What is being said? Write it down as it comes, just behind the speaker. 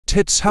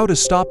Tips: how to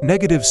stop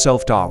negative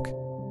self-talk.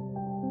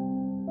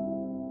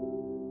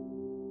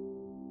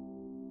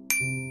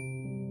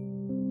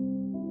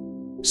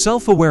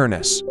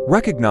 Self-awareness.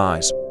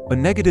 Recognize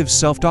when negative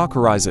self-talk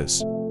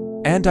arises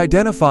and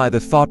identify the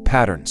thought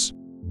patterns.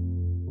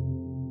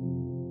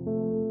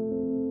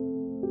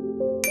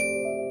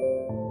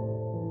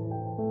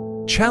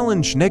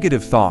 Challenge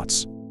negative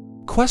thoughts.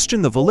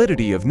 Question the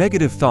validity of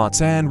negative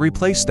thoughts and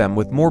replace them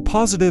with more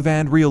positive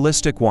and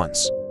realistic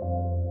ones.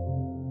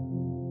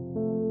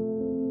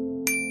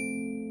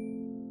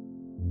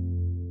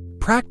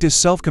 Practice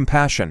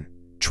self-compassion.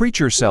 Treat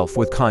yourself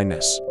with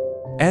kindness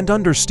and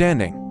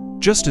understanding,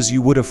 just as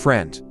you would a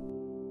friend.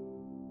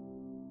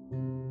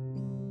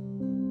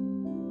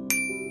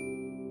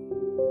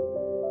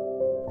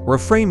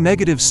 Reframe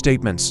negative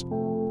statements.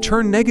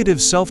 Turn negative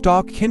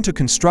self-talk into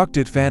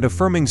constructive and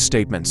affirming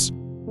statements.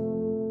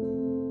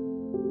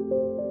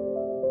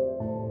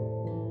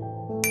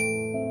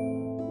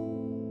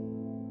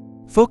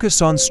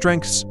 Focus on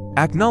strengths.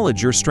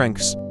 Acknowledge your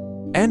strengths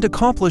and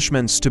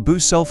accomplishments to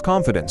boost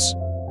self-confidence.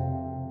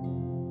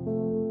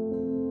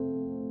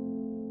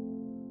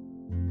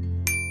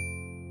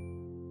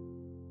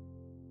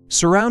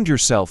 Surround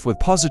yourself with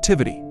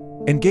positivity.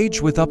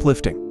 Engage with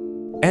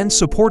uplifting and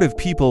supportive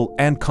people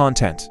and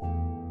content.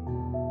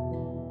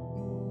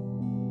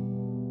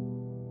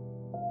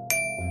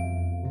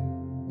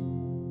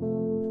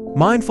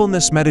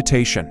 Mindfulness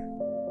meditation.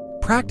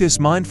 Practice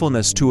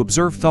mindfulness to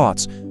observe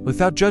thoughts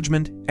without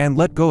judgment and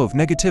let go of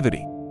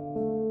negativity.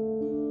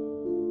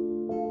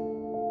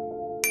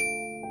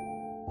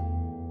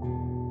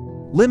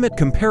 Limit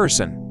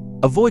comparison.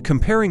 Avoid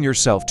comparing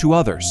yourself to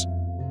others,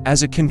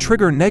 as it can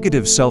trigger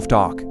negative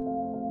self-talk.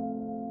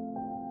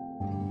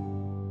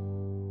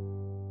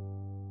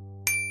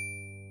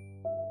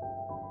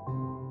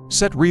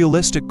 Set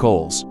realistic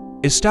goals.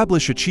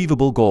 Establish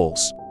achievable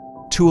goals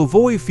to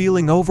avoid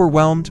feeling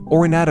overwhelmed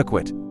or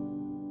inadequate.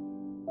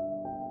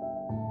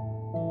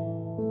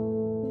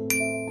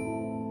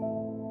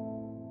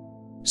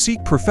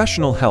 Seek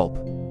professional help.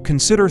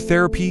 Consider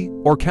therapy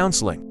or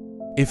counseling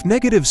if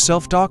negative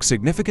self-talk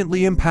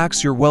significantly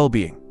impacts your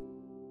well-being.